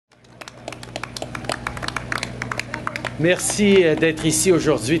Merci d'être ici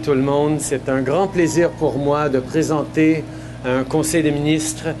aujourd'hui, tout le monde. C'est un grand plaisir pour moi de présenter un Conseil des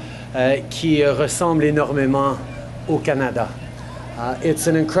ministres qui ressemble énormément au Canada. It's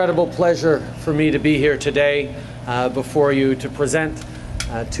an incredible pleasure for me to be here today before you to present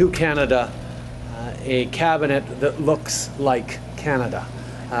to Canada a cabinet that looks like Canada.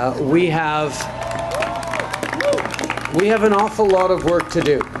 We have an awful lot of work to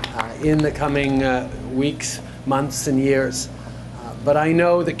do in the coming weeks, months and years. But I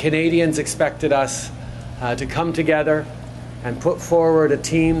know that Canadians expected us to come together and put forward a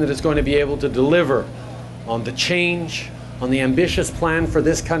team that is going to be able to deliver on the change, on the ambitious plan for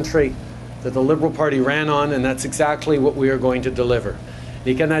this country that the Liberal Party ran on, and that's exactly what we are going to deliver.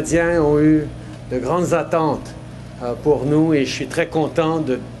 Les Canadiens ont eu de grandes attentes pour nous et je suis très content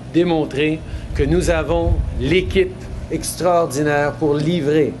de démontrer que nous avons l'équipe extraordinaire pour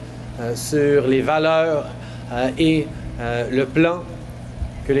livrer sur les valeurs et le plan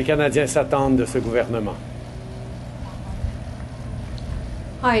que les Canadiens s'attendent de ce gouvernement.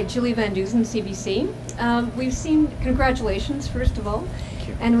 Hi, Julie Van Dusen, CBC. We've seen, congratulations, first of all,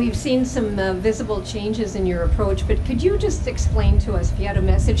 and we've seen some visible changes in your approach, but could you just explain to us, if you had a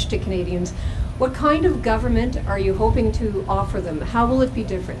message to Canadians, what kind of government are you hoping to offer them? How will it be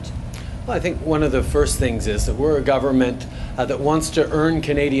different? Well, I think one of the first things is that we're a government that wants to earn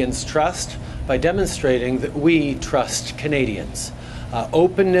Canadians' trust by demonstrating that we trust Canadians.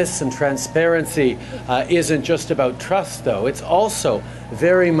 Openness and transparency isn't just about trust, though. It's also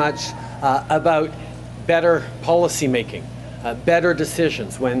very much about better policy making, better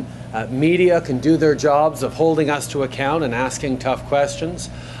decisions. When media can do their jobs of holding us to account and asking tough questions,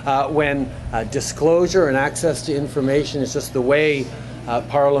 when disclosure and access to information is just the way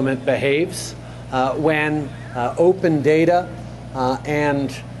Parliament behaves, when open data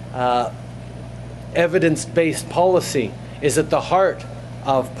and evidence-based policy is at the heart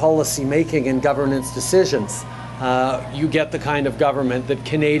of policy making and governance decisions, you get the kind of government that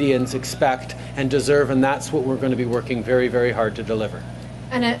Canadians expect and deserve, and that's what we're going to be working very, very hard to deliver.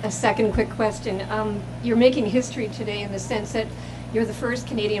 And a second quick question. You're making history today in the sense that you're the first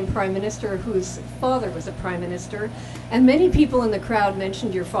Canadian Prime Minister whose father was a Prime Minister, and many people in the crowd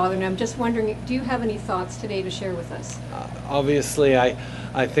mentioned your father, and I'm just wondering, do you have any thoughts today to share with us? Obviously, I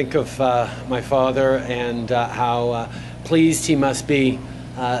think of my father and how pleased he must be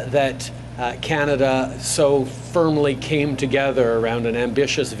that Canada so firmly came together around an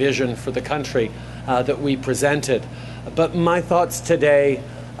ambitious vision for the country that we presented. But my thoughts today,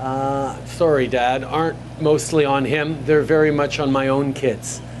 sorry Dad, aren't mostly on him. They're very much on my own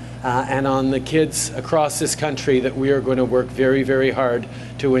kids and on the kids across this country that we are going to work very, very hard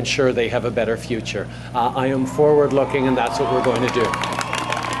to ensure they have a better future. I am forward looking, and that's what we're going to do.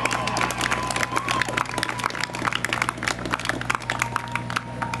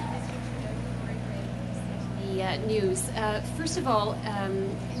 News. First of all,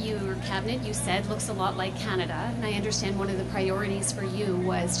 your cabinet, you said, looks a lot like Canada, and I understand one of the priorities for you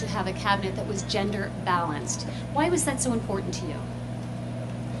was to have a cabinet that was gender balanced. Why was that so important to you?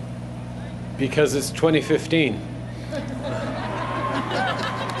 Because it's 2015.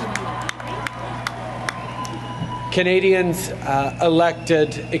 Canadians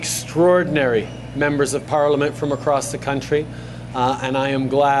elected extraordinary members of Parliament from across the country, and I am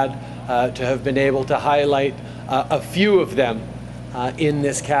glad to have been able to highlight a few of them in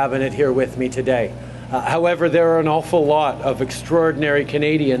this cabinet here with me today. However, there are an awful lot of extraordinary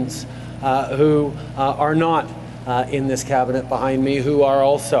Canadians who are not in this cabinet behind me, who are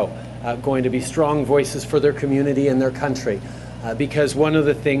also going to be strong voices for their community and their country. Because one of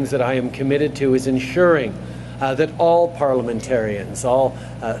the things that I am committed to is ensuring that all parliamentarians, all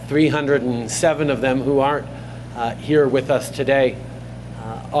 307 of them who aren't here with us today,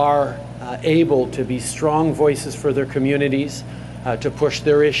 are able to be strong voices for their communities, to push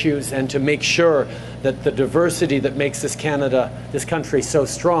their issues, and to make sure that the diversity that makes this country so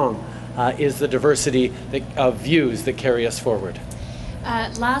strong is the diversity of views that carry us forward.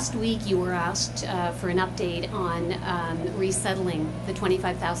 Last week you were asked for an update on resettling the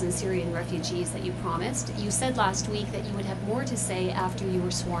 25,000 Syrian refugees that you promised. You said last week that you would have more to say after you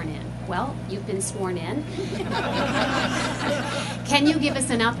were sworn in. Well, you've been sworn in. Can you give us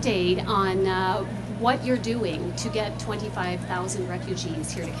an update on what you're doing to get 25,000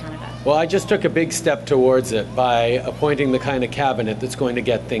 refugees here to Canada? Well, I just took a big step towards it by appointing the kind of cabinet that's going to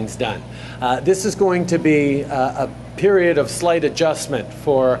get things done. This is going to be a period of slight adjustment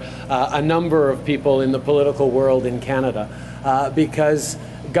for a number of people in the political world in Canada because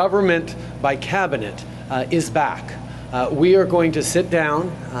government by cabinet is back. We are going to sit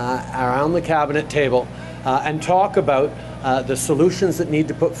down around the cabinet table and talk about the solutions that need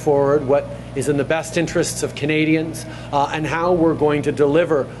to put forward, what is in the best interests of Canadians, and how we're going to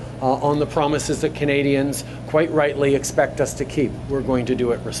deliver on the promises that Canadians quite rightly expect us to keep. We're going to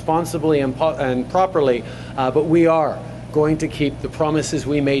do it responsibly and properly, but we are going to keep the promises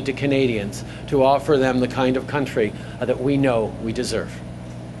we made to Canadians to offer them the kind of country that we know we deserve.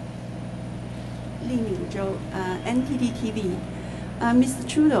 Li Mingzhou, NTD TV. Mr.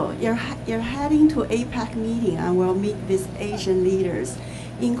 Trudeau, you're heading to APEC meeting and will meet with Asian leaders,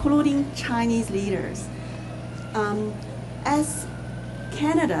 including Chinese leaders. As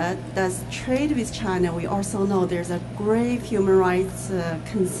Canada does trade with China, we also know there's a grave human rights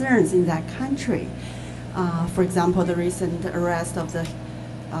concerns in that country. For example, the recent arrest of the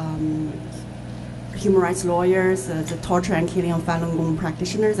human rights lawyers, the torture and killing of Falun Gong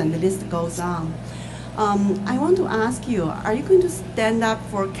practitioners, and the list goes on. I want to ask you, are you going to stand up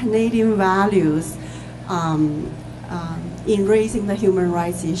for Canadian values in raising the human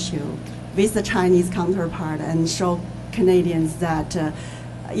rights issue with the Chinese counterpart and show Canadians that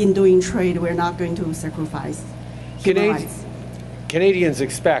in doing trade we're not going to sacrifice human rights? Canadians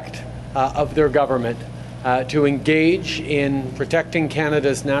expect of their government to engage in protecting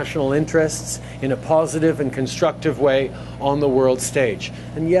Canada's national interests in a positive and constructive way on the world stage.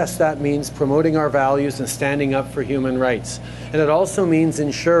 And yes, that means promoting our values and standing up for human rights. And it also means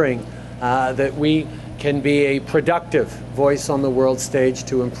ensuring that we can be a productive voice on the world stage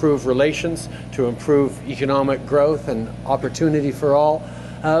to improve relations, to improve economic growth and opportunity for all,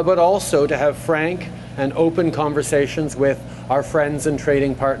 but also to have frank and open conversations with our friends and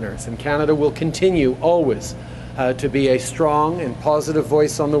trading partners. And Canada will continue always to be a strong and positive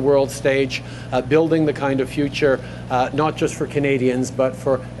voice on the world stage, building the kind of future, not just for Canadians, but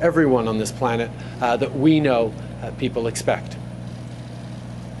for everyone on this planet that we know people expect.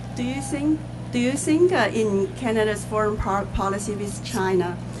 Do you think in Canada's foreign policy with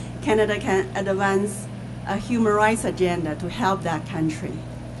China, Canada can advance a human rights agenda to help that country?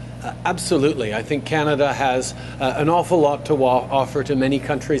 Absolutely. I think Canada has an awful lot to offer to many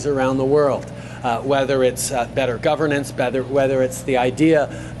countries around the world, whether it's better governance, whether it's the idea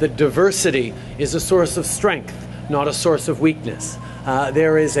that diversity is a source of strength, not a source of weakness.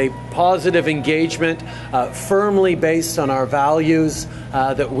 There is a positive engagement firmly based on our values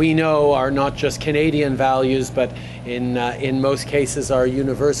that we know are not just Canadian values, but in most cases are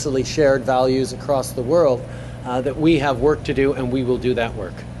universally shared values across the world, that we have work to do, and we will do that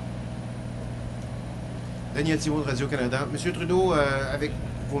work. Daniel Thibault de Radio-Canada. Monsieur Trudeau, avec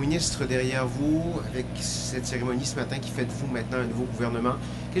vos ministres derrière vous, avec cette cérémonie ce matin qui fait de vous maintenant un nouveau gouvernement,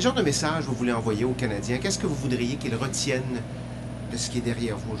 quel genre de message vous voulez envoyer aux Canadiens? Qu'est-ce que vous voudriez qu'ils retiennent de ce qui est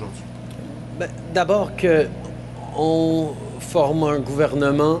derrière vous aujourd'hui? D'abord qu'on forme un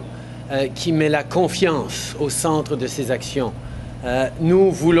gouvernement qui met la confiance au centre de ses actions. Nous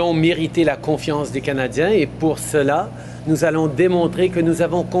voulons mériter la confiance des Canadiens et pour cela, nous allons démontrer que nous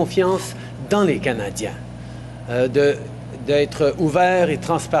avons confiance dans les Canadiens. D'être ouverts et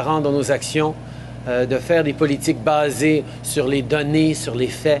transparents dans nos actions, de faire des politiques basées sur les données, sur les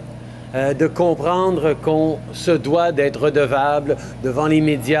faits, de comprendre qu'on se doit d'être redevable devant les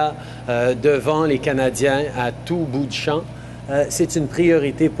médias, devant les Canadiens à tout bout de champ. C'est une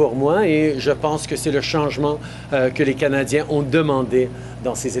priorité pour moi et je pense que c'est le changement que les Canadiens ont demandé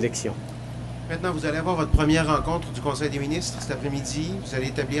dans ces élections. Maintenant, vous allez avoir votre première rencontre du Conseil des ministres cet après-midi. Vous allez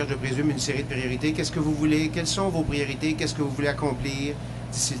établir, je présume, une série de priorités. Qu'est-ce que vous voulez? Quelles sont vos priorités? Qu'est-ce que vous voulez accomplir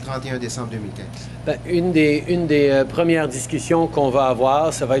d'ici le 31 décembre 2015? Une des premières discussions qu'on va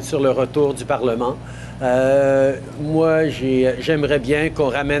avoir, ça va être sur le retour du Parlement. Moi, j'aimerais bien qu'on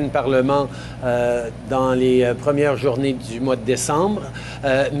ramène le Parlement dans les premières journées du mois de décembre,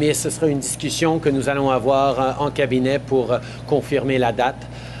 mais ce sera une discussion que nous allons avoir en cabinet pour confirmer la date.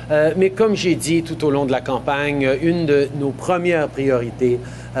 Mais comme j'ai dit tout au long de la campagne, une de nos premières priorités,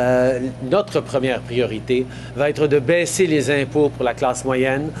 notre première priorité, va être de baisser les impôts pour la classe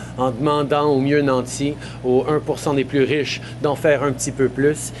moyenne en demandant aux mieux nantis, aux 1% des plus riches, d'en faire un petit peu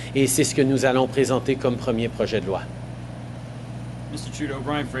plus. Et c'est ce que nous allons présenter comme premier projet de loi. Mr. Trudeau,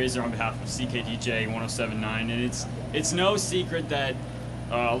 Brian Fraser on behalf of CKDJ 1079, and it's no secret that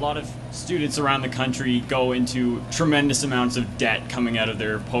a lot of students around the country go into tremendous amounts of debt coming out of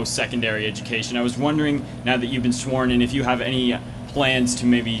their post-secondary education. I was wondering, now that you've been sworn in, if you have any plans to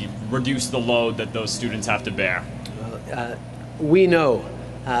maybe reduce the load that those students have to bear. We know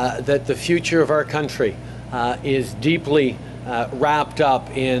that the future of our country is deeply wrapped up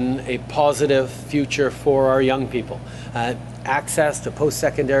in a positive future for our young people. access to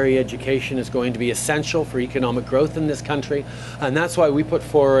post-secondary education is going to be essential for economic growth in this country, and that's why we put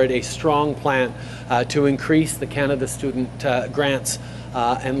forward a strong plan to increase the Canada Student Grants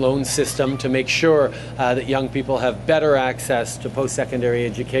and loan system to make sure that young people have better access to post-secondary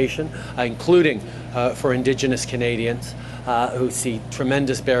education, including for Indigenous Canadians who see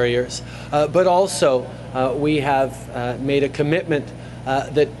tremendous barriers. But also, we have made a commitment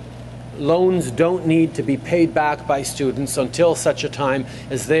that loans don't need to be paid back by students until such a time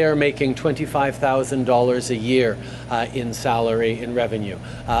as they are making $25,000 a year in salary, in revenue.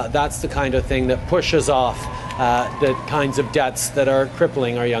 That's the kind of thing that pushes off the kinds of debts that are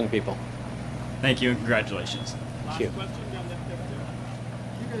crippling our young people. Thank you and congratulations. Thank you.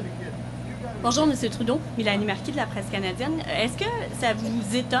 Bonjour, M. Trudeau, Mélanie Marquis de la presse canadienne. Est-ce que ça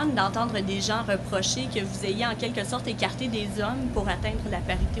vous étonne d'entendre des gens reprocher que vous ayez en quelque sorte écarté des hommes pour atteindre la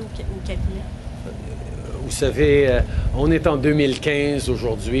parité au cabinet? Vous savez, on est en 2015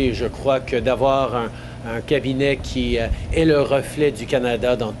 aujourd'hui et je crois que d'avoir un cabinet qui est le reflet du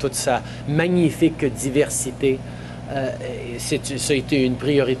Canada dans toute sa magnifique diversité, ça a été une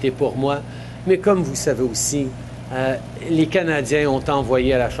priorité pour moi. Mais comme vous savez aussi, les Canadiens ont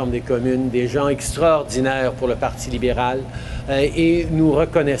envoyé à la Chambre des communes des gens extraordinaires pour le Parti libéral et nous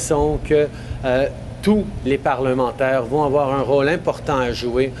reconnaissons que tous les parlementaires vont avoir un rôle important à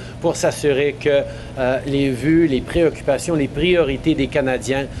jouer pour s'assurer que les vues, les préoccupations, les priorités des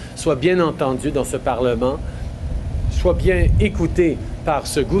Canadiens soient bien entendues dans ce Parlement, soient bien écoutées par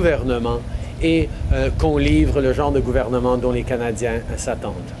ce gouvernement et qu'on livre le genre de gouvernement dont les Canadiens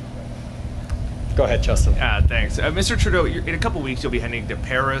s'attendent. Go ahead, Justin. Thanks. Mr. Trudeau, in a couple of weeks you'll be heading to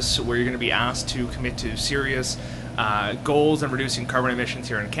Paris, where you're going to be asked to commit to serious goals on reducing carbon emissions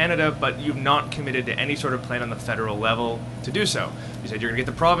here in Canada, but you've not committed to any sort of plan on the federal level to do so. You said you're going to get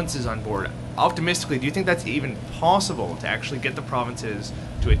the provinces on board. Optimistically, do you think that's even possible to actually get the provinces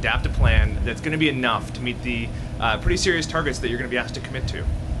to adapt a plan that's going to be enough to meet the pretty serious targets that you're going to be asked to commit to?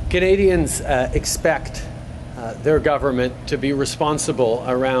 Canadians expect their government to be responsible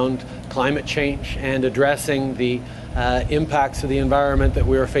around climate change and addressing the impacts of the environment that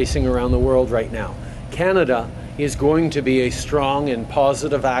we are facing around the world right now. Canada is going to be a strong and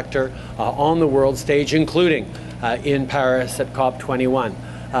positive actor on the world stage, including in Paris at COP21.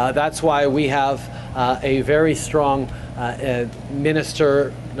 That's why we have a very strong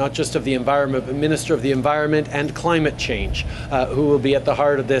minister, not just of the environment, but Minister of the Environment and Climate Change, who will be at the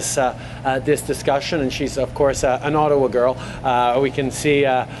heart of this this discussion. And she's, of course, an Ottawa girl. We can see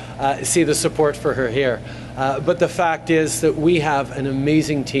the support for her here. But the fact is that we have an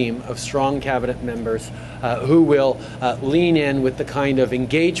amazing team of strong cabinet members who will lean in with the kind of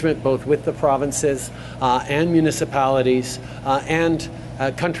engagement both with the provinces and municipalities and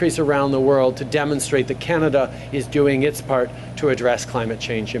countries around the world to demonstrate that Canada is doing its part to address climate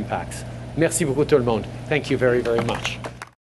change impacts. Merci beaucoup tout le monde. Thank you very, very much.